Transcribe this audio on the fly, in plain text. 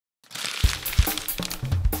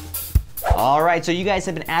All right, so you guys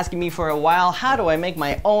have been asking me for a while, how do I make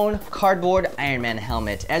my own cardboard Iron Man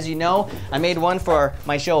helmet? As you know, I made one for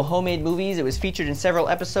my show Homemade Movies. It was featured in several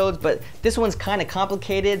episodes, but this one's kind of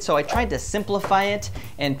complicated, so I tried to simplify it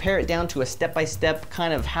and pare it down to a step-by-step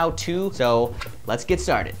kind of how-to. So let's get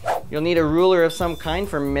started. You'll need a ruler of some kind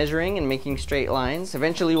for measuring and making straight lines.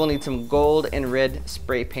 Eventually, we'll need some gold and red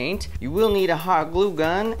spray paint. You will need a hot glue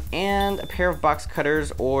gun and a pair of box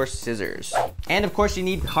cutters or scissors. And of course, you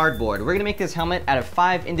need cardboard. We're gonna make this helmet out of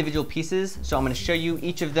 5 individual pieces, so I'm gonna show you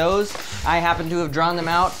each of those. I happen to have drawn them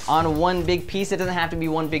out on one big piece. It doesn't have to be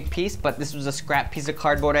one big piece, but this was a scrap piece of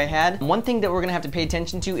cardboard I had. One thing that we're gonna have to pay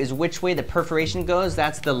attention to is which way the perforation goes.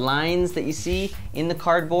 That's the lines that you see in the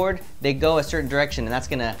cardboard. They go a certain direction, and that's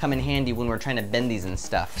gonna come in handy when we're trying to bend these and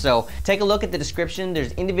stuff. So take a look at the description.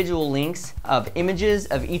 There's individual links of images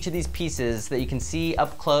of each of these pieces that you can see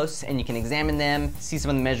up close, and you can examine them, see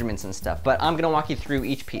some of the measurements and stuff. But I'm gonna walk you through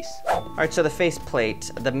each piece. All right, so the face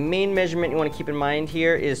plate. The main measurement you wanna keep in mind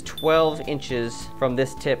here is 12 inches from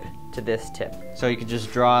this tip to this tip. So you could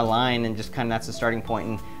just draw a line and just kind of, that's the starting point,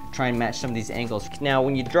 and try and match some of these angles. Now,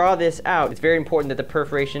 when you draw this out, it's very important that the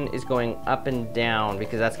perforation is going up and down,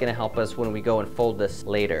 because that's gonna help us when we go and fold this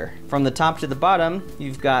later. From the top to the bottom,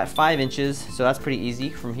 you've got 5 inches, so that's pretty easy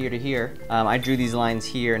from here to here. I drew these lines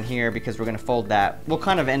here and here because we're gonna fold that. We'll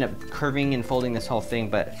kind of end up curving and folding this whole thing,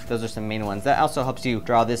 but those are some main ones. That also helps you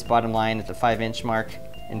draw this bottom line at the 5-inch mark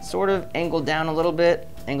and sort of angle down a little bit,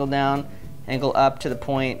 angle down, angle up to the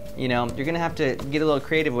point. You know, you're gonna have to get a little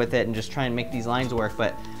creative with it and just try and make these lines work,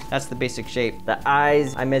 but that's the basic shape. The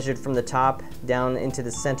eyes, I measured from the top down into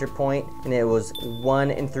the center point, and it was 1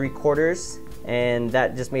 3/4, and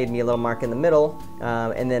that just made me a little mark in the middle.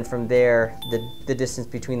 And then from there, the distance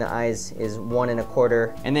between the eyes is 1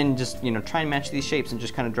 1/4. And then just, you know, try and match these shapes and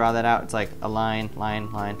just kind of draw that out. It's like a line,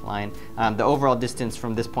 line, line, line. The overall distance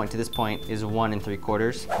from this point to this point is 1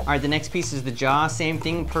 3/4. All right, the next piece is the jaw. Same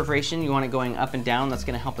thing, perforation. You want it going up and down. That's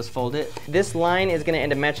gonna help us fold it. This line is gonna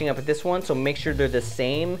end up matching up with this one, so make sure they're the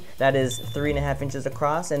same. That is 3 1/2 inches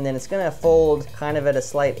across, and then it's gonna fold kind of at a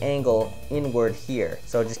slight angle inward here.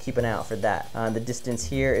 So just keep an eye out for that. The distance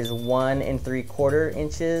here is 1 3/4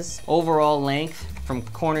 inches. Overall length from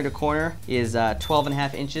corner to corner is 12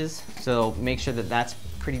 1/2 inches. So make sure that that's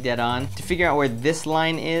pretty dead on. To figure out where this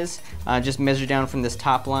line is, just measure down from this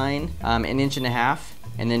top line 1.5 inches,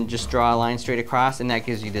 and then just draw a line straight across, and that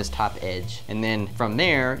gives you this top edge. And then from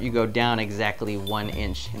there, you go down exactly 1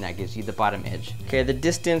 inch, and that gives you the bottom edge. Okay, the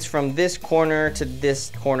distance from this corner to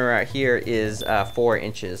this corner out here is 4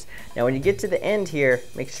 inches. Now when you get to the end here,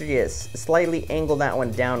 make sure you slightly angle that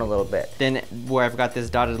one down a little bit. Then where I've got this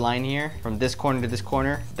dotted line here, from this corner to this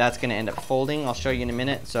corner, that's gonna end up folding. I'll show you in a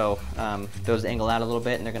minute. So those angle out a little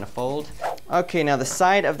bit and they're gonna fold. Okay, now the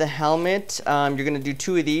side of the helmet, you're gonna do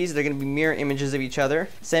 2 of these. They're gonna be mirror images of each other.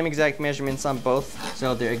 Same exact measurements on both,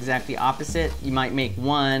 so they're exactly opposite. You might make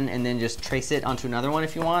one and then just trace it onto another one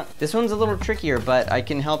if you want. This one's a little trickier, but I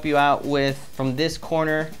can help you out with, from this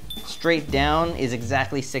corner straight down is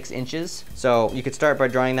exactly 6 inches. So you could start by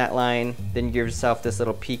drawing that line, then you give yourself this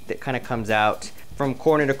little peak that kind of comes out. From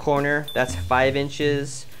corner to corner, that's 5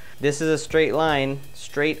 inches. This is a straight line,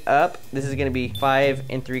 straight up. This is gonna be 5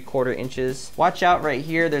 3/4 inches. Watch out right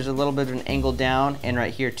here, there's a little bit of an angle down, and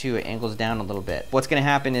right here too, it angles down a little bit. What's gonna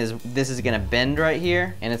happen is this is gonna bend right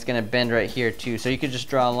here, and it's gonna bend right here too. So you could just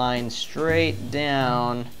draw a line straight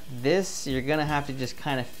down. This, you're gonna have to just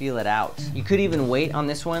kind of feel it out. You could even wait on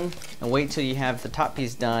this one, and wait till you have the top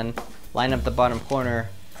piece done, line up the bottom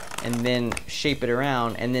corner, and then shape it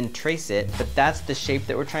around and then trace it. But that's the shape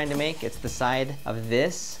that we're trying to make. It's the side of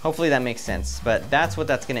this. Hopefully that makes sense, but that's what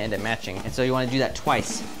that's gonna end up matching. And so you wanna do that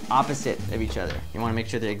twice, opposite of each other. You wanna make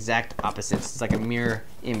sure they're exact opposites. It's like a mirror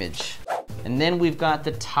image. And then we've got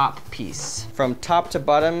the top piece. From top to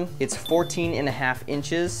bottom, it's 14 1/2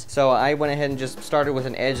 inches. So I went ahead and just started with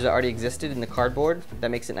an edge that already existed in the cardboard. That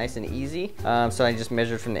makes it nice and easy. So I just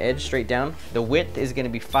measured from the edge straight down. The width is gonna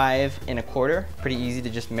be 5 1/4. Pretty easy to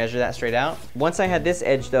just measure that straight out. Once I had this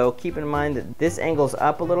edge though, keep in mind that this angles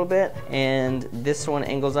up a little bit and this one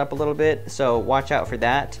angles up a little bit. So watch out for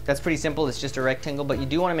that. That's pretty simple, it's just a rectangle, but you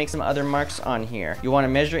do wanna make some other marks on here. You wanna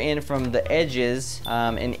measure in from the edges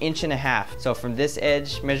 1.5 inches. So from this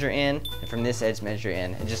edge, measure in, and from this edge, measure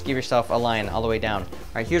in, and just give yourself a line all the way down. All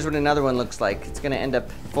right, here's what another one looks like. It's gonna end up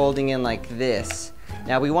folding in like this.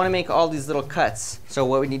 Now we wanna make all these little cuts. So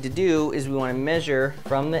what we need to do is we wanna measure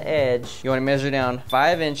from the edge. You wanna measure down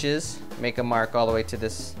 5 inches, make a mark all the way to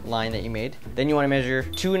this line that you made. Then you wanna measure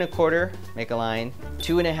 2 1/4, make a line,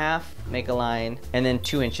 2 1/2, make a line, and then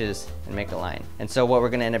 2 inches, and make a line. And so what we're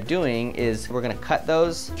gonna end up doing is we're gonna cut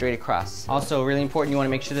those straight across. Also really important, you wanna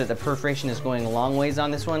make sure that the perforation is going a long ways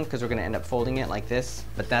on this one because we're gonna end up folding it like this.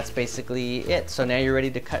 But that's basically it. So now you're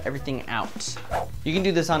ready to cut everything out. You can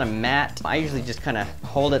do this on a mat. I usually just kind of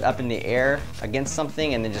hold it up in the air against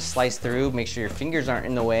something and then just slice through. Make sure your fingers aren't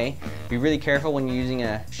in the way. Be really careful when you're using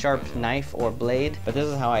a sharp knife or blade, but this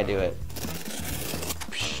is how I do it.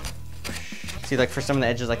 See, like for some of the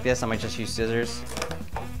edges like this, I might just use scissors.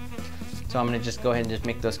 So I'm gonna just go ahead and just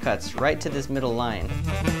make those cuts right to this middle line.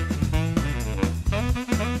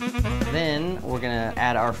 Then we're gonna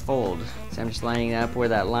add our fold. So I'm just lining up where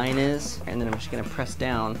that line is, and then I'm just gonna press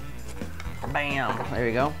down. Bam, there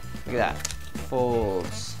we go. Look at that,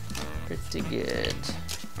 folds, pretty good.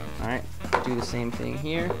 All right, do the same thing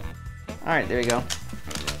here. All right, there we go.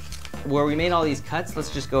 Where we made all these cuts,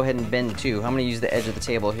 let's just go ahead and bend too. I'm gonna use the edge of the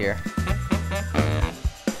table here.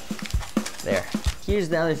 There. Here's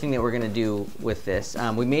the other thing that we're gonna do with this.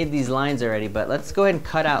 We made these lines already, but let's go ahead and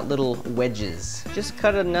cut out little wedges. Just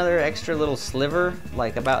cut another extra little sliver,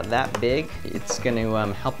 like about that big. It's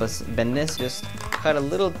gonna help us bend this. Just cut a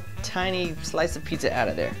little tiny slice of pizza out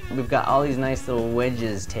of there. We've got all these nice little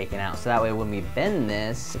wedges taken out, so that way when we bend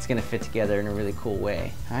this, it's gonna fit together in a really cool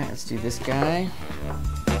way. All right, let's do this guy.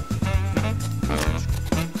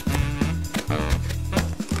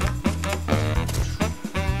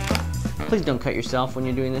 Please don't cut yourself when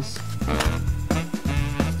you're doing this.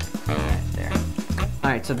 Right there. All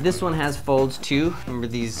right, so this one has folds too. Remember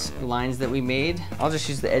these lines that we made? I'll just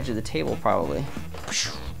use the edge of the table probably.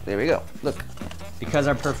 There we go, look. Because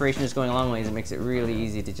our perforation is going a long ways, it makes it really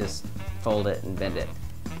easy to just fold it and bend it.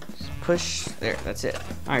 Just push, there, that's it.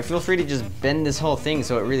 All right, feel free to just bend this whole thing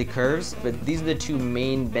so it really curves, but these are the two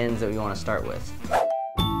main bends that we wanna start with.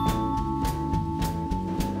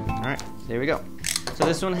 All right, there we go. So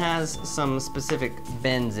this one has some specific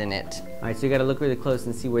bends in it. All right, so you gotta look really close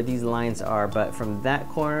and see where these lines are, but from that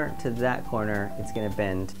corner to that corner, it's gonna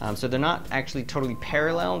bend. So they're not actually totally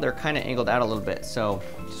parallel, they're kind of angled out a little bit, so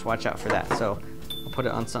just watch out for that. So I'll put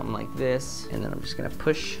it on something like this, and then I'm just gonna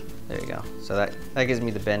push. There you go. So that gives me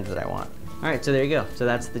the bend that I want. All right, so there you go. So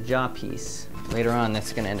that's the jaw piece. Later on,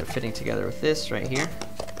 that's gonna end up fitting together with this right here.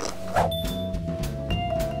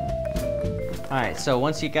 All right, so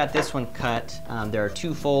once you got this one cut, there are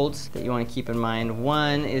two folds that you want to keep in mind.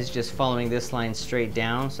 One is just following this line straight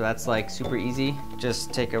down, so that's like super easy.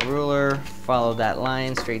 Just take a ruler, follow that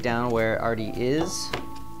line straight down where it already is.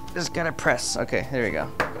 Just gotta press, okay, there we go.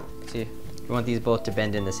 See, you want these both to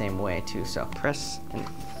bend in the same way too, so press and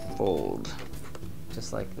fold,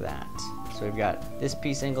 just like that. So we've got this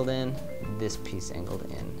piece angled in, this piece angled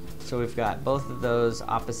in. So we've got both of those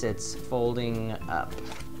opposites folding up.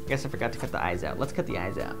 I guess I forgot to cut the eyes out. Let's cut the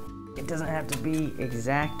eyes out. It doesn't have to be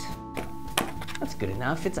exact. That's good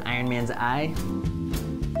enough. It's Iron Man's eye.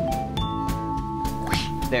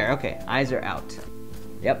 There, okay, eyes are out.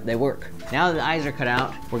 Yep, they work. Now that the eyes are cut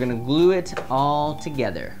out, we're gonna glue it all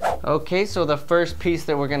together. Okay, so the first piece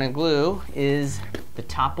that we're gonna glue is the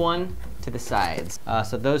top one to the sides.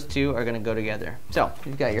 So those two are gonna go together. So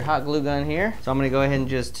you've got your hot glue gun here. So I'm gonna go ahead and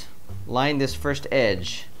just line this first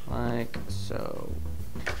edge, like so.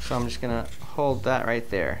 So I'm just gonna hold that right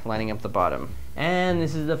there, lining up the bottom. And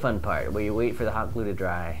this is the fun part, where you wait for the hot glue to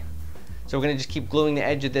dry. So we're gonna just keep gluing the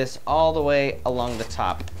edge of this all the way along the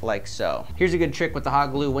top, like so. Here's a good trick with the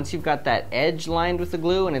hot glue. Once you've got that edge lined with the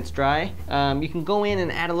glue and it's dry, you can go in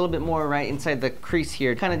and add a little bit more right inside the crease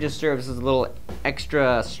here. It kind of just serves as a little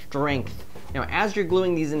extra strength. Now, as you're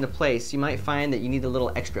gluing these into place, you might find that you need a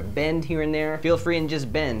little extra bend here and there. Feel free and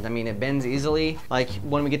just bend. I mean, it bends easily. Like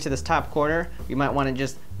when we get to this top corner, you might want to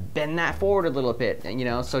just bend that forward a little bit, you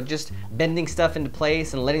know? So just bending stuff into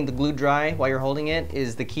place and letting the glue dry while you're holding it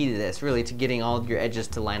is the key to this, really, to getting all of your edges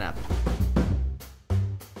to line up.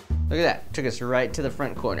 Look at that, took us right to the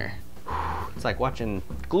front corner. It's like watching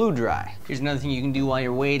glue dry. Here's another thing you can do while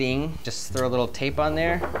you're waiting. Just throw a little tape on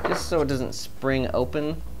there, just so it doesn't spring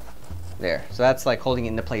open. There, so that's like holding it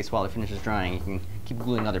into place while it finishes drying. You can keep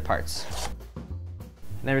gluing other parts. I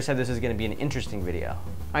never said this was gonna be an interesting video. All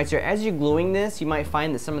right, so as you're gluing this, you might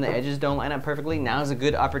find that some of the edges don't line up perfectly. Now is a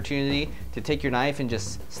good opportunity to take your knife and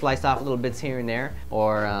just slice off little bits here and there,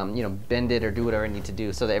 or you know, bend it or do whatever you need to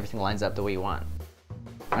do so that everything lines up the way you want.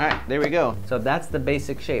 All right, there we go. So that's the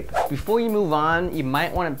basic shape. Before you move on, you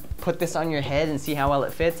might want to put this on your head and see how well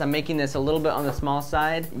it fits. I'm making this a little bit on the small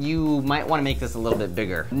side. You might want to make this a little bit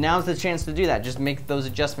bigger. Now's the chance to do that. Just make those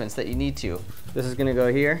adjustments that you need to. This is gonna go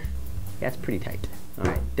here. Yeah, it's pretty tight. All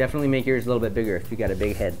right, definitely make yours a little bit bigger if you got a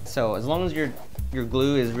big head. So as long as your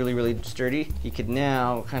glue is really, really sturdy, you could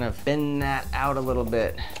now kind of bend that out a little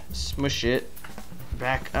bit, smush it,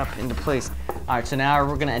 back up into place. All right, so now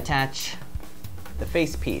we're gonna attach the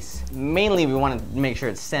face piece. Mainly we want to make sure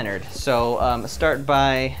it's centered. So start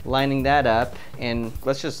by lining that up, and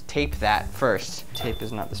let's just tape that first. Tape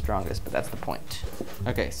is not the strongest, but that's the point.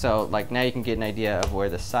 Okay, so like now you can get an idea of where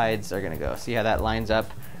the sides are gonna go. See how that lines up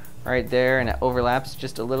right there, and it overlaps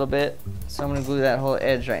just a little bit. So I'm gonna glue that whole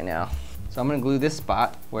edge right now. So I'm gonna glue this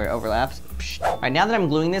spot where it overlaps. All right, now that I'm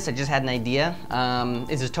gluing this, I just had an idea.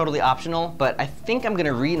 This is totally optional, but I think I'm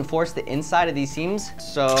gonna reinforce the inside of these seams.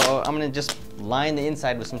 So I'm gonna just line the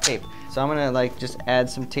inside with some tape. So I'm gonna like just add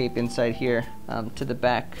some tape inside here to the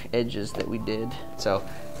back edges that we did. So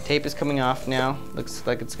tape is coming off now. Looks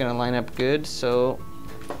like it's gonna line up good. So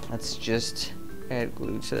let's just add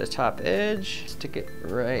glue to the top edge. Stick it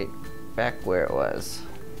right back where it was.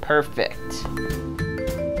 Perfect.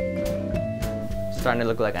 Starting to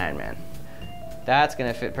look like Iron Man. That's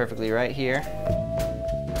gonna fit perfectly right here.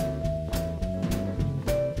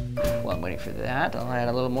 While I'm waiting for that, I'll add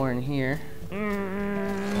a little more in here.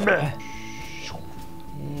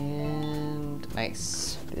 And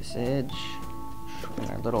nice. This edge,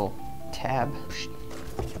 and our little tab.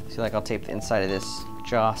 See, like I'll tape the inside of this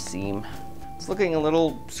jaw seam. It's looking a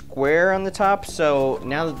little square on the top, so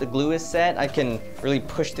now that the glue is set, I can really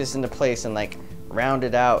push this into place and like round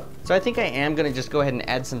it out. So I think I am gonna just go ahead and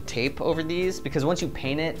add some tape over these, because once you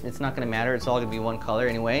paint it, it's not gonna matter. It's all gonna be one color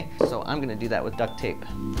anyway. So I'm gonna do that with duct tape.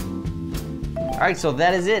 All right, so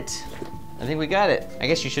that is it. I think we got it. I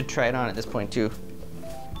guess you should try it on at this point too.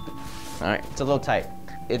 All right, it's a little tight.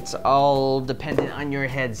 It's all dependent on your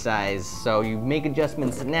head size. So you make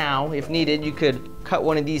adjustments now. If needed, you could cut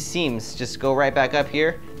one of these seams. Just go right back up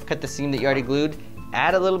here, cut the seam that you already glued,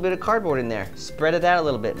 add a little bit of cardboard in there, spread it out a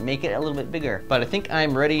little bit, make it a little bit bigger. But I think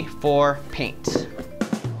I'm ready for paint.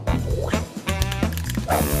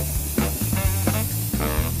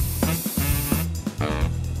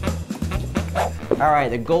 All right,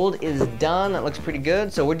 the gold is done. That looks pretty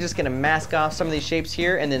good. So we're just gonna mask off some of these shapes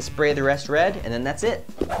here and then spray the rest red, and then that's it.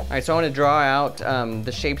 All right, so I wanna draw out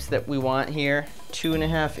the shapes that we want here,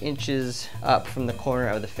 2.5 inches up from the corner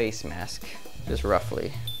of the face mask, just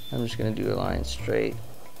roughly. I'm just gonna do a line straight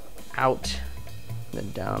out,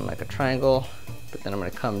 then down like a triangle, but then I'm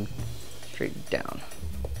gonna come straight down.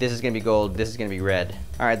 This is gonna be gold, this is gonna be red.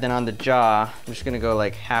 All right, then on the jaw, I'm just gonna go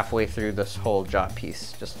like halfway through this whole jaw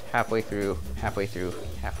piece. Just halfway through, halfway through,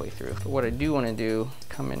 halfway through. But what I do wanna do is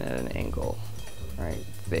come in at an angle right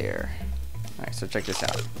there. All right, so check this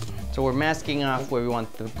out. So we're masking off where we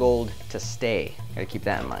want the gold to stay. Gotta keep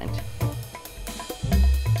that in mind.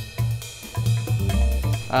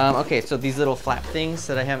 Okay, so these little flap things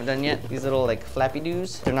that I haven't done yet, these little like flappy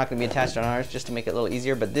doos, they're not gonna be attached on ours just to make it a little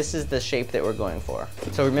easier, but this is the shape that we're going for.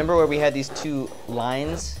 So remember where we had these two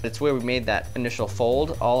lines? It's where we made that initial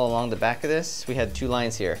fold all along the back of this. We had two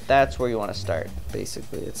lines here. That's where you wanna start.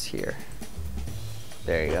 Basically, it's here.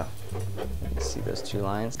 There you go. You can see those two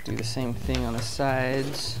lines. Do the same thing on the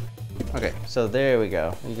sides. Okay, so there we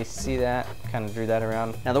go. You can see that, kind of drew that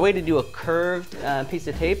around. Now the way to do a curved piece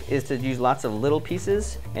of tape is to use lots of little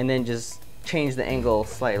pieces and then just change the angle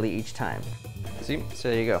slightly each time. See, so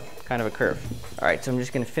there you go, kind of a curve. All right, so I'm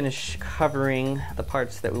just gonna finish covering the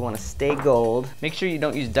parts that we wanna stay gold. Make sure you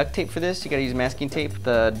don't use duct tape for this, you gotta use masking tape.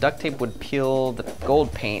 The duct tape would peel the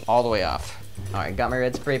gold paint all the way off. All right, got my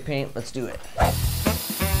red spray paint, let's do it.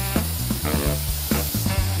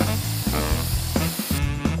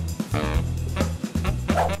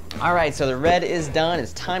 All right, so the red is done.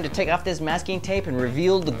 It's time to take off this masking tape and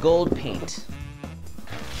reveal the gold paint.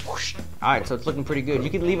 Whoosh. All right, so it's looking pretty good.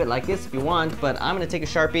 You could leave it like this if you want, but I'm gonna take a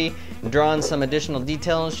Sharpie and draw in some additional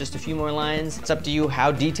details, just a few more lines. It's up to you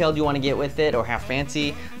how detailed you wanna get with it or how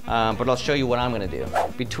fancy, but I'll show you what I'm gonna do.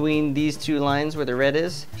 Between these two lines where the red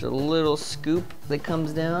is, there's a little scoop that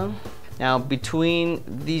comes down. Now, between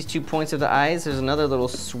these 2 points of the eyes, there's another little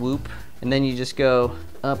swoop, and then you just go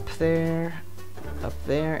up there,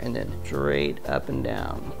 and then straight up and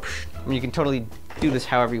down. I mean, you can totally do this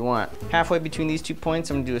however you want. Halfway between these 2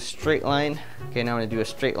 points, I'm gonna do a straight line. Okay, now I'm gonna do a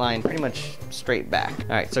straight line, pretty much straight back.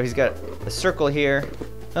 All right, so he's got a circle here.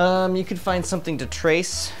 You could find something to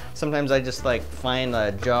trace. Sometimes I just like find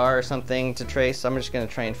a jar or something to trace. So I'm just gonna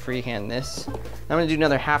try and freehand this. I'm gonna do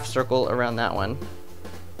another half circle around that one.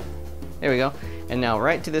 There we go. And now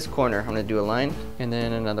right to this corner, I'm gonna do a line and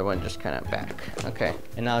then another one just kind of back. Okay,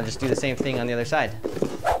 and now I'll just do the same thing on the other side.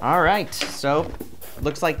 All right, so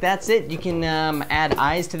looks like that's it. You can add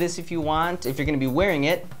eyes to this if you want. If you're gonna be wearing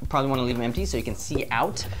it, probably want to leave them empty so you can see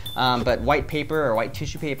out. But white paper or white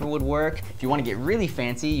tissue paper would work. If you want to get really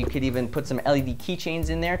fancy, you could even put some LED keychains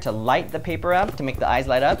in there to light the paper up, to make the eyes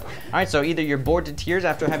light up. All right, so either you're bored to tears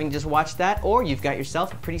after having just watched that, or you've got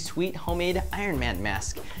yourself a pretty sweet homemade Iron Man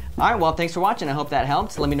mask. All right, well, thanks for watching. I hope that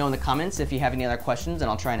helped. Let me know in the comments if you have any other questions,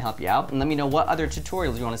 and I'll try and help you out. And let me know what other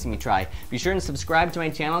tutorials you want to see me try. Be sure and subscribe to my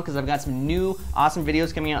channel because I've got some new awesome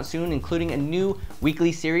videos coming out soon, including a new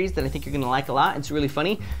weekly series that I think you're going to like a lot. It's really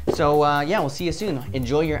funny. So, yeah, we'll see you soon.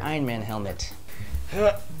 Enjoy your Iron Man helmet.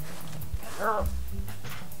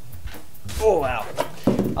 Oh, wow.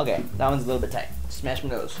 Okay, that one's a little bit tight. Smash my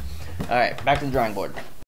nose. All right, back to the drawing board.